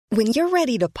When you're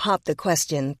ready to pop the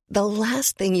question, the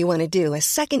last thing you want to do is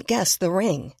second-guess the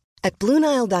ring. At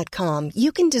BlueNile.com,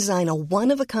 you can design a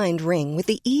one-of-a-kind ring with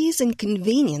the ease and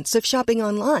convenience of shopping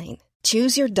online.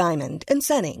 Choose your diamond and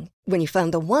setting. When you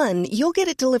find the one, you'll get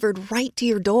it delivered right to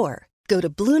your door. Go to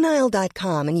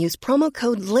BlueNile.com and use promo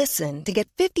code LISTEN to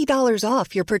get $50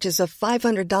 off your purchase of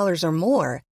 $500 or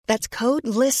more. That's code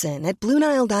LISTEN at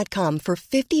BlueNile.com for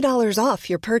 $50 off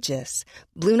your purchase.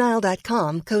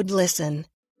 BlueNile.com, code LISTEN.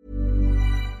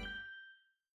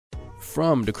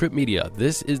 From Decrypt Media,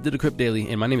 this is the Decrypt Daily,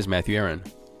 and my name is Matthew Aaron.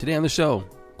 Today on the show,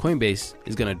 Coinbase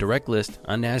is going to direct list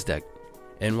on NASDAQ.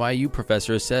 NYU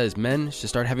professor says men should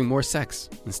start having more sex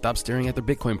and stop staring at their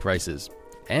Bitcoin prices.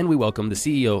 And we welcome the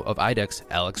CEO of IDEX,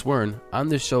 Alex Wern, on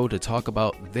the show to talk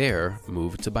about their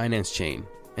move to Binance chain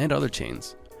and other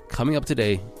chains. Coming up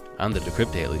today on the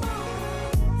Decrypt Daily.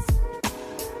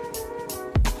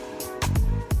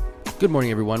 Good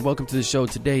morning, everyone. Welcome to the show.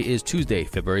 Today is Tuesday,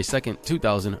 February 2nd,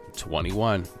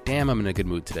 2021. Damn, I'm in a good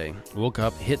mood today. Woke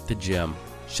up, hit the gym,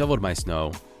 shoveled my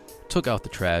snow, took out the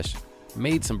trash,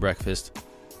 made some breakfast,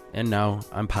 and now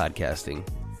I'm podcasting.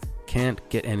 Can't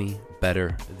get any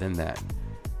better than that.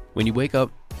 When you wake up,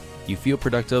 you feel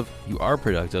productive, you are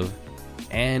productive,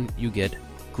 and you get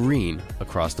green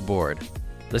across the board.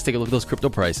 Let's take a look at those crypto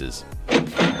prices.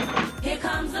 Here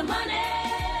comes the money.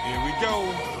 Here we go.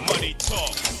 Money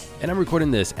talk. And I'm recording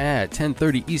this at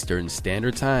 10:30 Eastern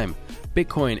Standard Time.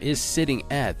 Bitcoin is sitting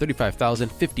at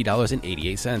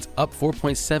 $35,050.88, up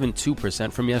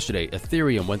 4.72% from yesterday.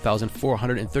 Ethereum,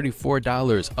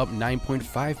 $1,434, up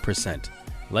 9.5%.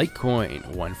 Litecoin,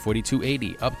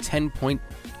 $142.80, up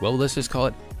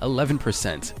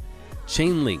 11%.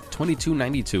 Chainlink,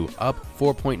 $22.92, up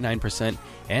 4.9%.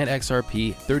 And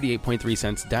XRP, 38.3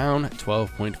 cents, down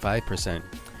 12.5%.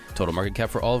 Total market cap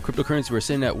for all of cryptocurrency, we're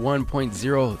sitting at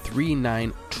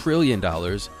 $1.039 trillion,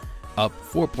 up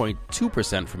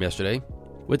 4.2% from yesterday.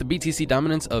 With the BTC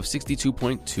dominance of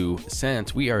 62.2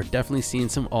 cents, we are definitely seeing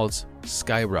some alts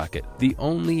skyrocket. The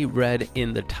only red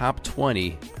in the top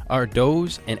 20 are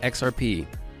Doge and XRP.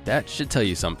 That should tell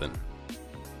you something.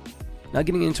 Now,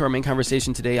 getting into our main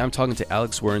conversation today, I'm talking to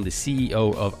Alex Wern, the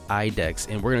CEO of IDEX,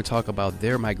 and we're going to talk about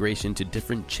their migration to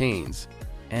different chains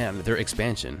and their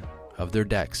expansion of their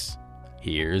DEX.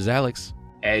 Here's Alex.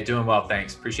 Hey, doing well,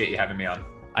 thanks. Appreciate you having me on.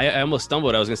 I almost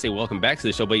stumbled. I was going to say welcome back to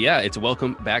the show, but yeah, it's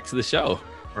welcome back to the show.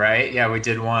 Right? Yeah, we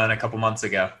did one a couple months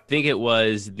ago. I think it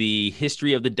was the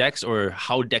history of the DEX or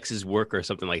how DEXs work or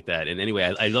something like that. And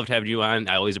anyway, I loved having you on.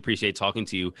 I always appreciate talking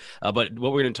to you. But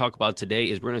what we're going to talk about today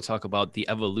is we're going to talk about the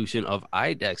evolution of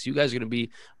IDEX. You guys are going to be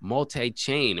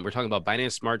multi-chain, and we're talking about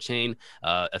Binance Smart Chain,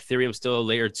 Ethereum still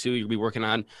layer 2 you'll be working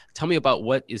on. Tell me about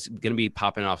what is going to be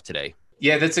popping off today.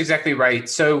 Yeah, that's exactly right.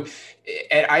 So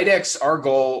at IDEX, our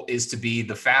goal is to be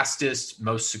the fastest,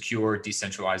 most secure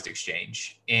decentralized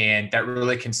exchange. And that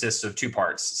really consists of two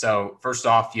parts. So first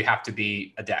off, you have to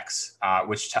be a DEX,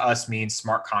 which to us means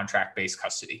smart contract-based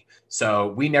custody. So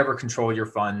we never control your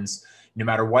funds. No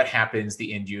matter what happens,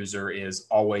 the end user is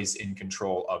always in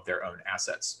control of their own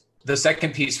assets. The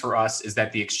second piece for us is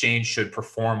that the exchange should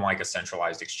perform like a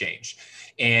centralized exchange.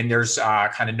 And there's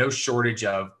kind of no shortage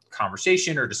of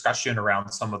conversation or discussion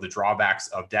around some of the drawbacks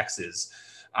of DEXs.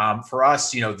 For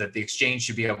us, that the exchange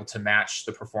should be able to match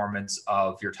the performance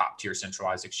of your top tier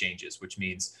centralized exchanges, which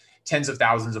means tens of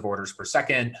thousands of orders per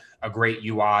second, a great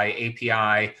UI,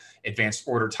 API, advanced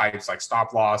order types like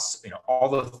stop loss, all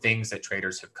the things that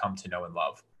traders have come to know and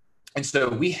love. And so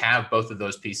we have both of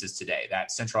those pieces today,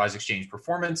 that centralized exchange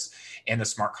performance and the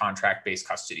smart contract-based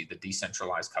custody, the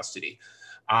decentralized custody.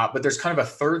 But there's kind of a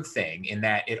third thing in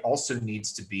that it also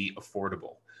needs to be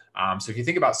affordable. So if you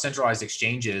think about centralized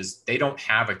exchanges, they don't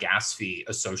have a gas fee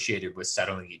associated with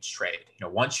settling each trade.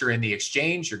 Once you're in the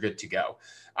exchange, you're good to go.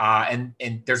 And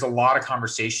there's a lot of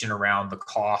conversation around the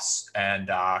costs and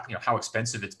how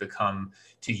expensive it's become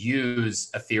to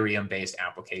use Ethereum-based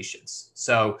applications.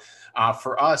 So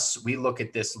for us, we look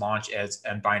at this launch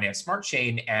and Binance Smart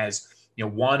Chain as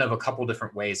one of a couple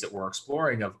different ways that we're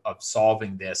exploring of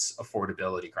solving this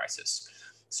affordability crisis.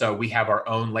 So we have our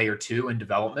own layer 2 in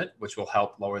development, which will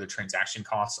help lower the transaction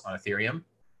costs on Ethereum.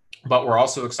 But we're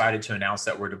also excited to announce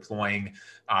that we're deploying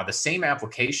the same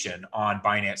application on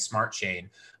Binance Smart Chain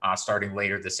starting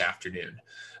later this afternoon.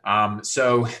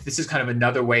 So this is kind of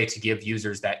another way to give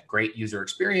users that great user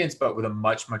experience, but with a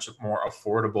much, much more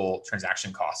affordable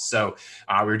transaction cost. So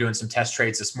we were doing some test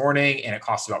trades this morning, and it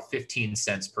costs about 15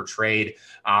 cents per trade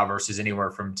versus anywhere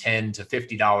from $10 to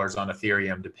 $50 on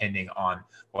Ethereum, depending on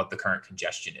what the current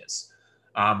congestion is.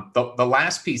 The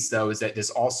last piece, though, is that this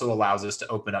also allows us to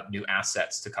open up new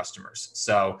assets to customers.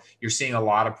 So you're seeing a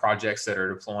lot of projects that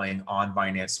are deploying on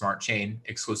Binance Smart Chain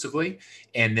exclusively,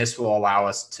 and this will allow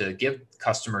us to give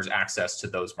customers access to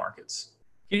those markets.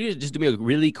 Can you just do me a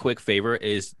really quick favor,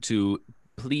 is to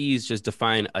please just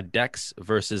define a DEX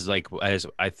versus, like, as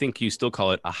I think you still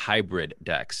call it, a hybrid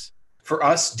DEX? For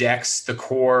us, DEX, the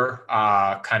core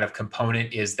kind of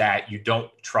component is that you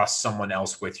don't trust someone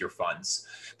else with your funds.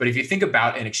 But if you think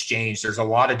about an exchange, there's a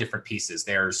lot of different pieces.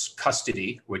 There's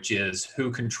custody, which is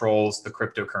who controls the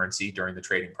cryptocurrency during the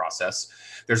trading process.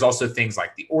 There's also things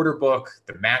like the order book,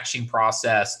 the matching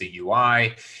process, the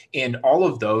UI, and all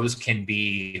of those can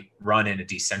be run in a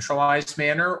decentralized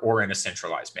manner or in a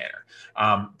centralized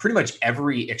manner. Pretty much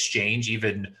every exchange,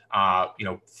 even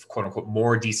quote unquote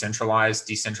more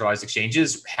decentralized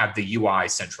exchanges, have the UI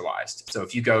centralized. So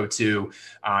if you go to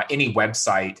any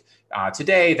website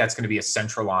today, that's going to be a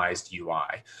centralized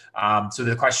UI. So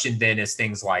the question then is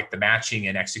things like the matching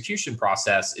and execution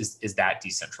process, is that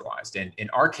decentralized? And in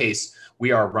our case,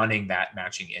 we are running that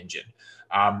matching engine.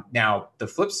 Now, the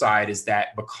flip side is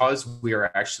that because we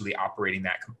are actually operating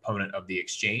that component of the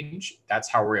exchange, that's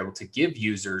how we're able to give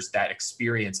users that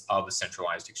experience of a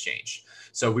centralized exchange.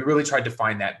 So we really tried to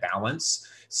find that balance,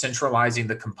 centralizing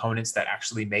the components that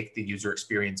actually make the user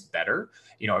experience better.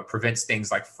 It prevents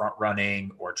things like front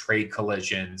running or trade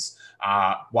collisions,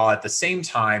 while at the same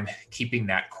time keeping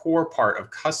that core part of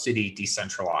custody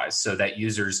decentralized so that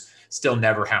users still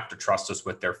never have to trust us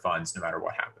with their funds no matter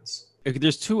what happens.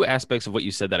 There's two aspects of what you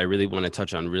said that I really want to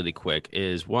touch on really quick.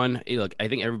 Is one, look, I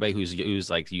think everybody who's used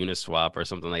like Uniswap or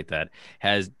something like that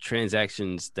has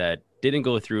transactions that didn't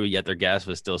go through, yet their gas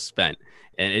was still spent.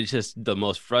 And it's just the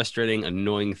most frustrating,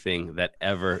 annoying thing that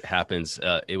ever happens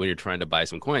when you're trying to buy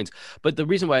some coins. But the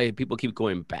reason why people keep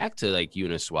going back to like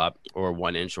Uniswap or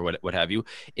 1inch or what have you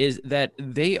is that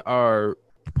they are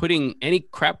putting any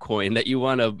crap coin that you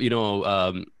want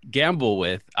to, gamble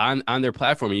with on their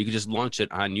platform, and you can just launch it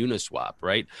on Uniswap,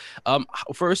 right?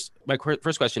 First, my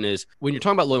first question is, when you're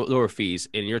talking about lower fees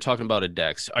and you're talking about a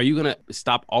DEX, are you going to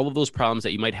stop all of those problems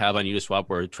that you might have on Uniswap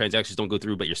where transactions don't go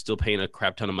through, but you're still paying a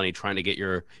crap ton of money trying to get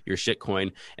your shit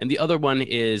coin? And the other one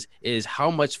is how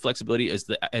much flexibility is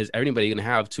anybody going to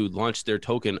have to launch their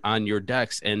token on your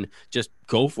DEX and just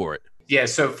go for it? Yeah.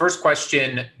 So first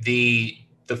question, the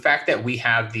fact that we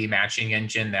have the matching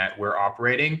engine that we're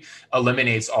operating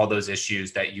eliminates all those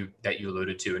issues that you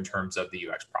alluded to in terms of the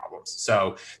UX problems.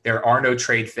 So there are no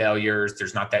trade failures.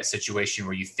 There's not that situation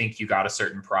where you think you got a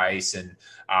certain price and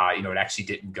it actually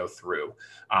didn't go through.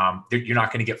 You're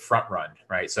not going to get front run,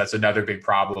 right? So that's another big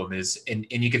problem is, and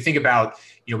you can think about,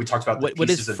 we talked about the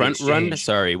pieces of the exchange. What is front run?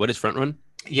 Sorry, what is front run?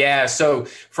 Yeah. So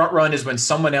front run is when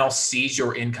someone else sees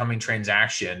your incoming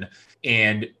transaction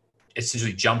and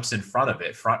essentially jumps in front of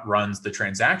it, front runs the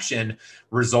transaction,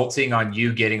 resulting on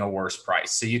you getting a worse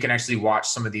price. So you can actually watch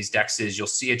some of these DEXs. You'll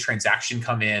see a transaction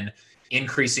come in,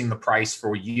 increasing the price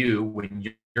for you when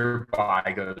your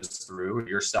buy goes through, or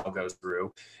your sell goes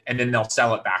through, and then they'll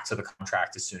sell it back to the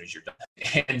contract as soon as you're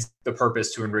done. And the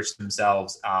purpose to enrich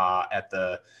themselves at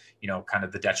the, kind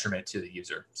of the detriment to the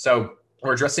user. So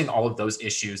we're addressing all of those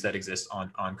issues that exist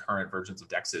on current versions of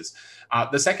DEXs.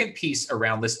 The second piece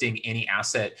around listing any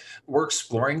asset, we're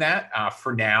exploring that.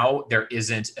 For now, there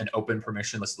isn't an open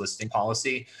permissionless listing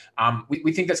policy.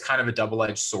 We think that's kind of a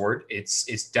double-edged sword.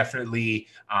 It's definitely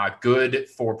good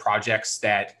for projects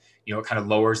that it kind of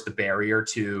lowers the barrier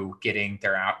to getting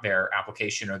their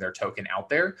application or their token out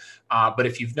there. But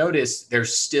if you've noticed,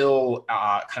 there's still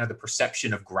kind of the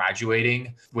perception of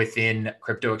graduating within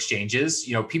crypto exchanges.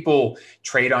 People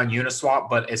trade on Uniswap,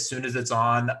 but as soon as it's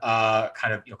on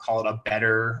kind of, call it a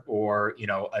better or,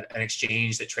 an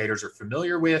exchange that traders are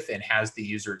familiar with and has the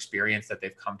user experience that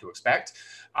they've come to expect,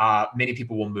 many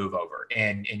people will move over.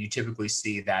 And you typically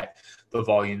see that the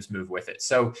volumes move with it.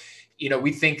 So,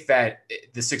 we think that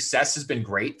the success has been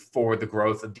great for the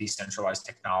growth of decentralized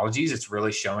technologies. It's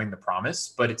really showing the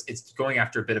promise, but it's going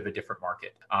after a bit of a different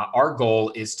market. Our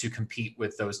goal is to compete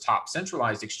with those top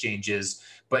centralized exchanges,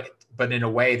 but in a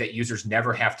way that users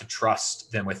never have to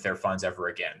trust them with their funds ever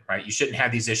again, right? You shouldn't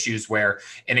have these issues where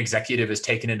an executive is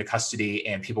taken into custody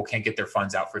and people can't get their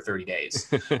funds out for 30 days.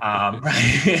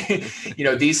 Right?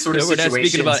 These sort of situations. We're not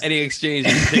speaking about any exchange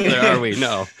in particular, are we?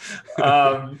 No.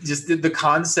 Just the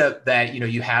concept that,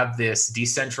 you have this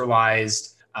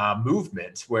decentralized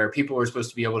movement where people are supposed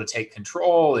to be able to take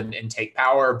control and take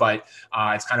power, but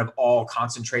it's kind of all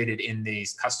concentrated in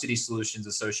these custody solutions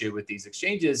associated with these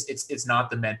exchanges. It's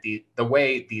not the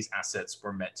way these assets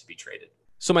were meant to be traded.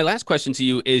 So my last question to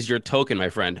you is your token,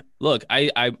 my friend. Look,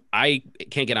 I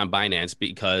can't get on Binance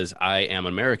because I am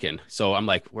American. So I'm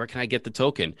like, where can I get the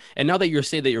token? And now that you're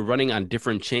saying that you're running on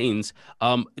different chains,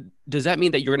 does that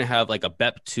mean that you're going to have like a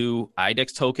BEP2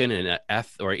 IDEX token and an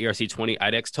F or ERC20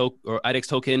 IDEX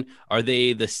token? Are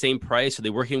they the same price? Are they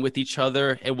working with each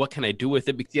other? And what can I do with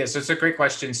it? Yeah, so it's a great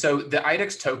question. So the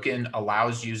IDEX token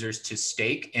allows users to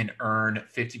stake and earn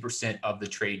 50% of the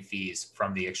trade fees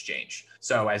from the exchange.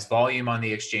 So as volume on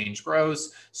the exchange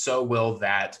grows, so will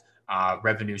that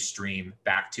revenue stream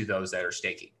back to those that are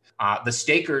staking. The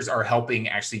stakers are helping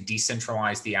actually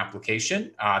decentralize the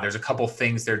application. There's a couple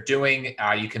things they're doing.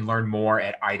 You can learn more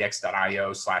at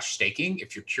idex.io/staking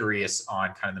if you're curious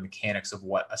on kind of the mechanics of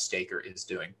what a staker is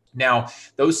doing. Now,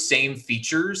 those same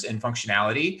features and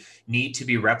functionality need to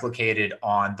be replicated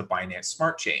on the Binance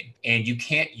Smart Chain. And you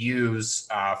can't use,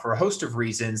 for a host of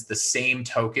reasons, the same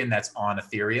token that's on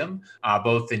Ethereum,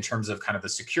 both in terms of kind of the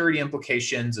security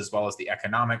implications as well as the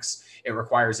economics. It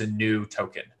requires a new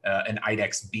token, an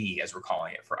IDEX B, as we're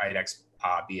calling it, for IDEX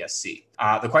BSC.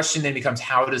 The question then becomes,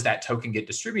 how does that token get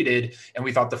distributed? And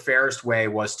we thought the fairest way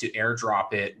was to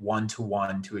airdrop it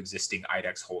one-to-one to existing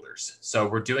IDEX holders. So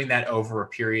we're doing that over a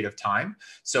period of time.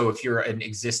 So if you're an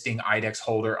existing IDEX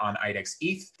holder on IDEX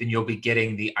ETH, then you'll be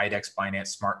getting the IDEX Binance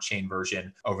Smart Chain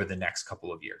version over the next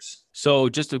couple of years. So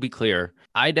just to be clear,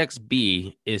 IDEX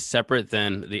B is separate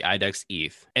than the IDEX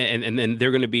ETH. And then they're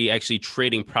going to be actually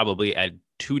trading probably at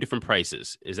two different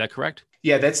prices. Is that correct?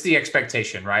 Yeah, that's the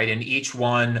expectation, right? And each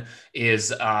one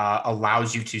is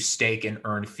allows you to stake and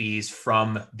earn fees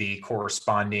from the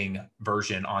corresponding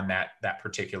version on that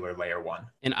particular layer one.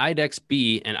 And IDEX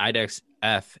B and IDEX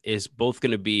F is both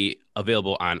going to be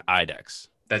available on IDEX.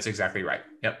 That's exactly right.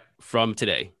 Yep. From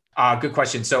today. Good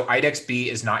question. So IDEX B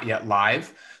is not yet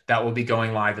live. That will be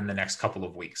going live in the next couple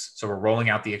of weeks. So we're rolling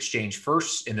out the exchange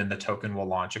first, and then the token will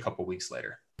launch a couple of weeks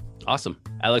later. Awesome.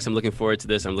 Alex, I'm looking forward to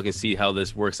this. I'm looking to see how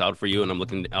this works out for you. And I'm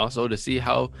looking also to see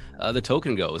how the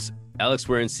token goes. Alex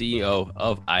Warren, CEO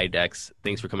of IDEX.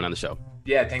 Thanks for coming on the show.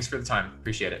 Yeah, thanks for the time.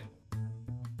 Appreciate it.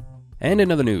 And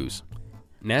in other news,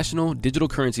 national digital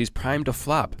currencies primed to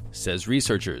flop, says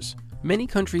researchers. Many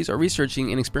countries are researching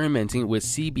and experimenting with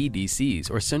CBDCs,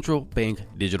 or central bank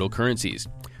digital currencies.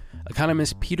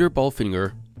 Economists Peter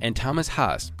Bulfinger and Thomas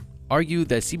Haas argue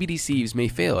that CBDCs may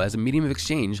fail as a medium of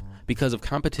exchange because of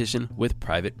competition with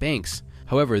private banks.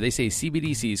 However, they say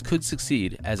CBDCs could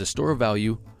succeed as a store of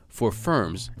value for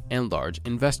firms and large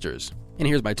investors. And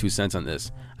here's my 2 cents on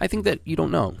this. I think that you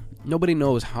don't know. Nobody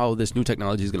knows how this new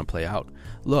technology is going to play out.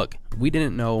 Look, we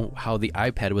didn't know how the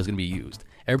iPad was going to be used.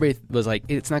 Everybody was like,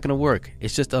 it's not going to work.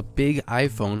 It's just a big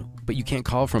iPhone, but you can't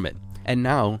call from it. And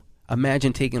now,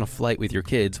 imagine taking a flight with your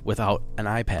kids without an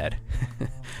iPad.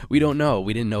 We don't know.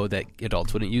 We didn't know that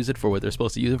adults wouldn't use it for what they're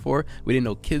supposed to use it for. We didn't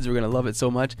know kids were going to love it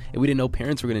so much. And we didn't know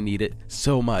parents were going to need it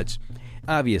so much.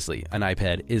 Obviously, an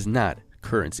iPad is not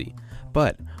currency.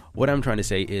 But what I'm trying to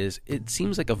say is it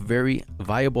seems like a very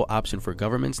viable option for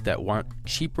governments that want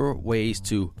cheaper ways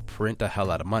to print the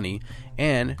hell out of money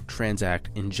and transact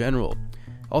in general.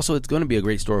 Also, it's going to be a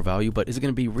great store of value, but is it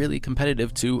going to be really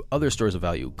competitive to other stores of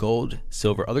value, gold,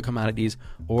 silver, other commodities,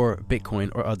 or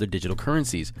Bitcoin or other digital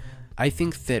currencies? I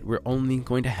think that we're only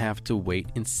going to have to wait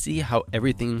and see how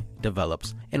everything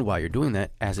develops. And while you're doing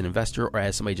that, as an investor or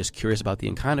as somebody just curious about the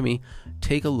economy,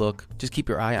 take a look, just keep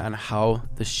your eye on how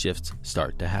the shifts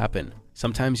start to happen.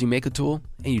 Sometimes you make a tool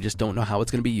and you just don't know how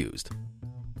it's going to be used.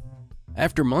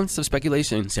 After months of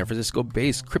speculation, San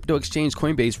Francisco-based crypto exchange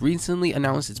Coinbase recently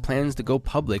announced its plans to go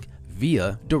public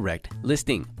via direct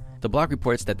listing. The blog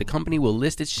reports that the company will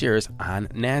list its shares on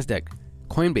NASDAQ.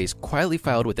 Coinbase quietly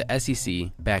filed with the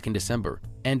SEC back in December,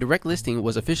 and direct listing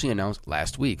was officially announced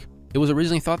last week. It was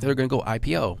originally thought they were going to go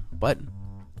IPO, but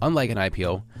unlike an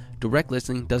IPO, direct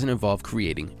listing doesn't involve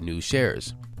creating new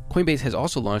shares. Coinbase has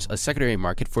also launched a secondary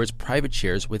market for its private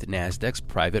shares with NASDAQ's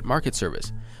private market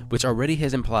service, which already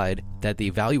has implied that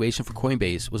the valuation for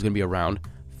Coinbase was going to be around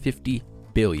 $50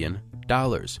 billion.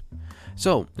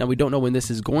 So, now we don't know when this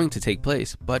is going to take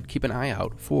place, but keep an eye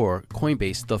out for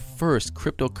Coinbase, the first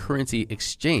cryptocurrency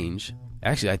exchange,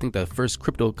 actually I think the first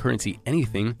cryptocurrency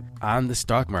anything on the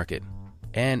stock market.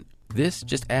 And this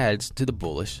just adds to the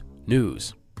bullish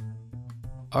news.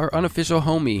 Our unofficial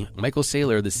homie, Michael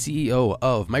Saylor, the CEO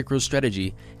of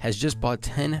MicroStrategy, has just bought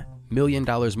 $10 million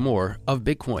more of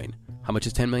Bitcoin. How much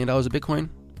is $10 million of Bitcoin?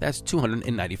 That's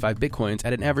 295 Bitcoins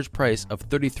at an average price of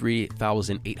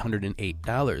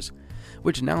 $33,808,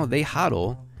 which now they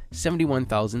hodl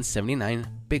 71,079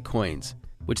 Bitcoins,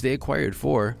 which they acquired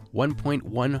for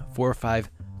 $1.145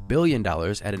 billion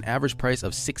at an average price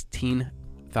of $16,000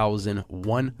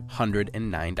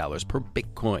 $1,109 per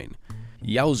Bitcoin.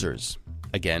 Yowzers.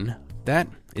 Again, that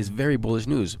is very bullish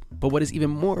news. But what is even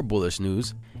more bullish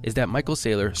news is that Michael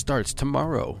Saylor starts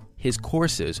tomorrow his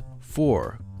courses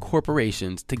for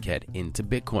corporations to get into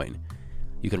Bitcoin.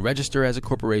 You can register as a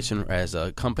corporation or as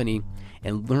a company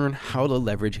and learn how to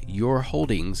leverage your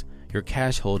holdings, your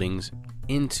cash holdings,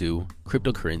 into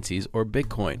cryptocurrencies or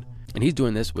Bitcoin. And he's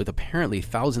doing this with apparently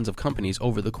thousands of companies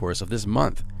over the course of this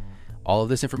month. All of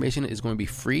this information is going to be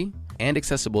free and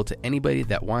accessible to anybody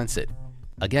that wants it.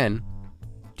 Again,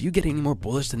 do you get any more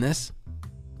bullish than this?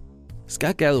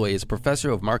 Scott Galloway is a professor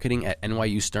of marketing at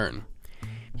NYU Stern.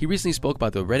 He recently spoke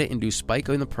about the Reddit-induced spike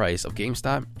in the price of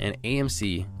GameStop and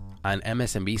AMC on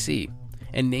MSNBC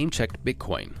and name-checked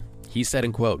Bitcoin. He said,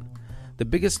 and quote, "The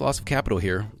biggest loss of capital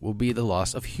here will be the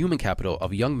loss of human capital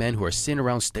of young men who are sitting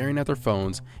around staring at their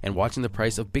phones and watching the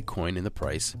price of Bitcoin and the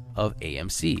price of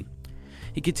AMC."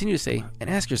 He continued to say, and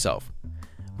ask yourself,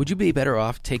 would you be better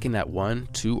off taking that 1,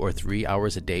 2, or 3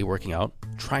 hours a day working out,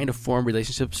 trying to form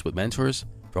relationships with mentors,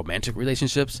 romantic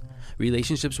relationships,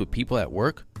 relationships with people at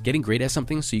work, getting great at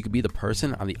something so you could be the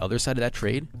person on the other side of that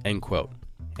trade? End quote.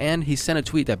 And he sent a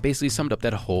tweet that basically summed up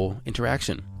that whole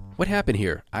interaction. What happened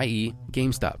here, i.e.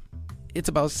 GameStop? It's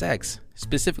about sex,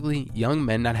 specifically young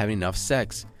men not having enough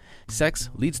sex. Sex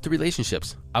leads to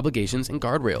relationships, obligations, and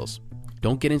guardrails.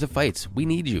 Don't get into fights. We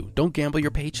need you. Don't gamble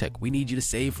your paycheck. We need you to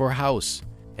save for a house.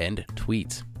 End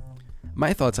tweet.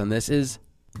 My thoughts on this is,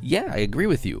 yeah, I agree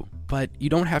with you, but you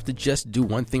don't have to just do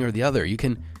one thing or the other. You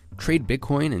can trade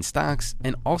Bitcoin and stocks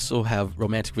and also have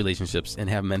romantic relationships and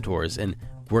have mentors and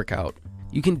work out.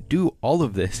 You can do all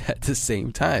of this at the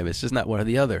same time. It's just not one or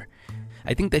the other.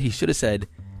 I think that he should have said,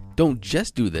 don't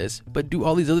just do this, but do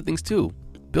all these other things too.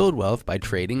 Build wealth by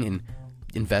trading and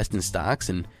invest in stocks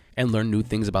and learn new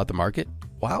things about the market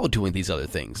while doing these other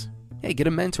things. Hey, get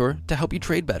a mentor to help you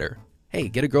trade better. Hey,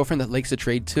 get a girlfriend that likes to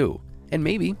trade too. And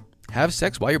maybe have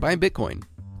sex while you're buying Bitcoin.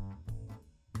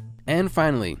 And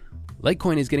finally,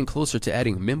 Litecoin is getting closer to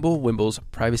adding Mimblewimble's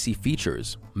privacy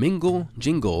features. Mingle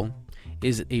Jingle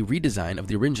is a redesign of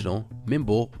the original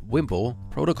Mimblewimble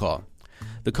protocol.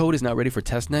 The code is now ready for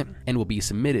testnet and will be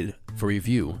submitted for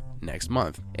review next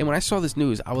month. And when I saw this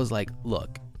news, I was like,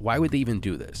 look, why would they even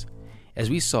do this? As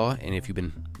we saw, and if you've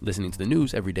been listening to the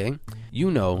news every day,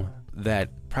 you know that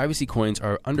privacy coins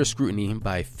are under scrutiny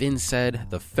by FinCEN,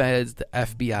 the feds, the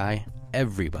FBI,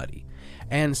 everybody.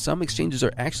 And some exchanges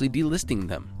are actually delisting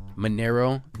them.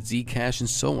 Monero, Zcash, and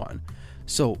so on.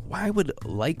 So why would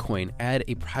Litecoin add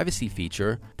a privacy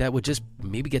feature that would just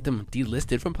maybe get them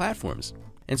delisted from platforms?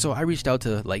 And so I reached out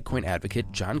to Litecoin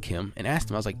advocate John Kim and asked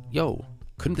him, I was like, yo,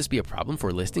 couldn't this be a problem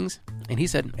for listings? And he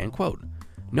said, end quote,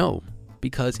 no,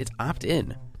 because it's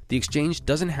opt-in. The exchange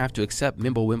doesn't have to accept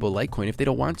Mimblewimble Litecoin if they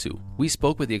don't want to. We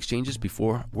spoke with the exchanges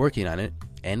before working on it,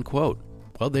 end quote.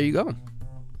 Well, there you go.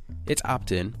 It's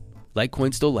opt-in.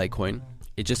 Litecoin's still Litecoin.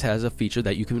 It just has a feature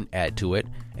that you can add to it.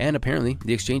 And apparently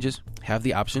the exchanges have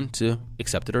the option to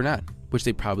accept it or not, which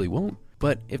they probably won't.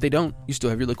 But if they don't, you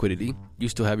still have your liquidity, you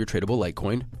still have your tradable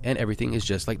Litecoin, and everything is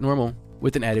just like normal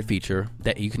with an added feature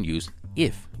that you can use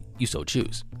if you so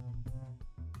choose.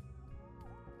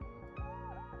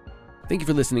 Thank you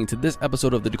for listening to this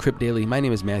episode of the Decrypt Daily. My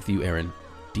name is Matthew Aaron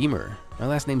Deemer. My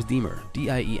last name's Deemer,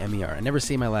 D-I-E-M-E-R. I never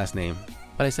say my last name,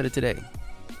 but I said it today.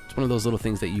 It's one of those little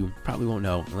things that you probably won't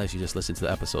know unless you just listen to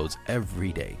the episodes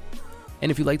every day. And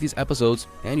if you like these episodes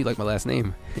and you like my last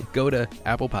name, go to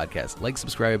Apple Podcasts, like,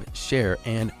 subscribe, share,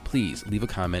 and please leave a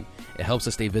comment. It helps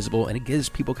us stay visible and it gives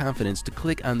people confidence to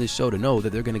click on this show to know that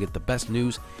they're going to get the best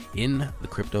news in the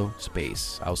crypto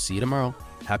space. I'll see you tomorrow.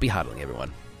 Happy hodling,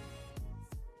 everyone.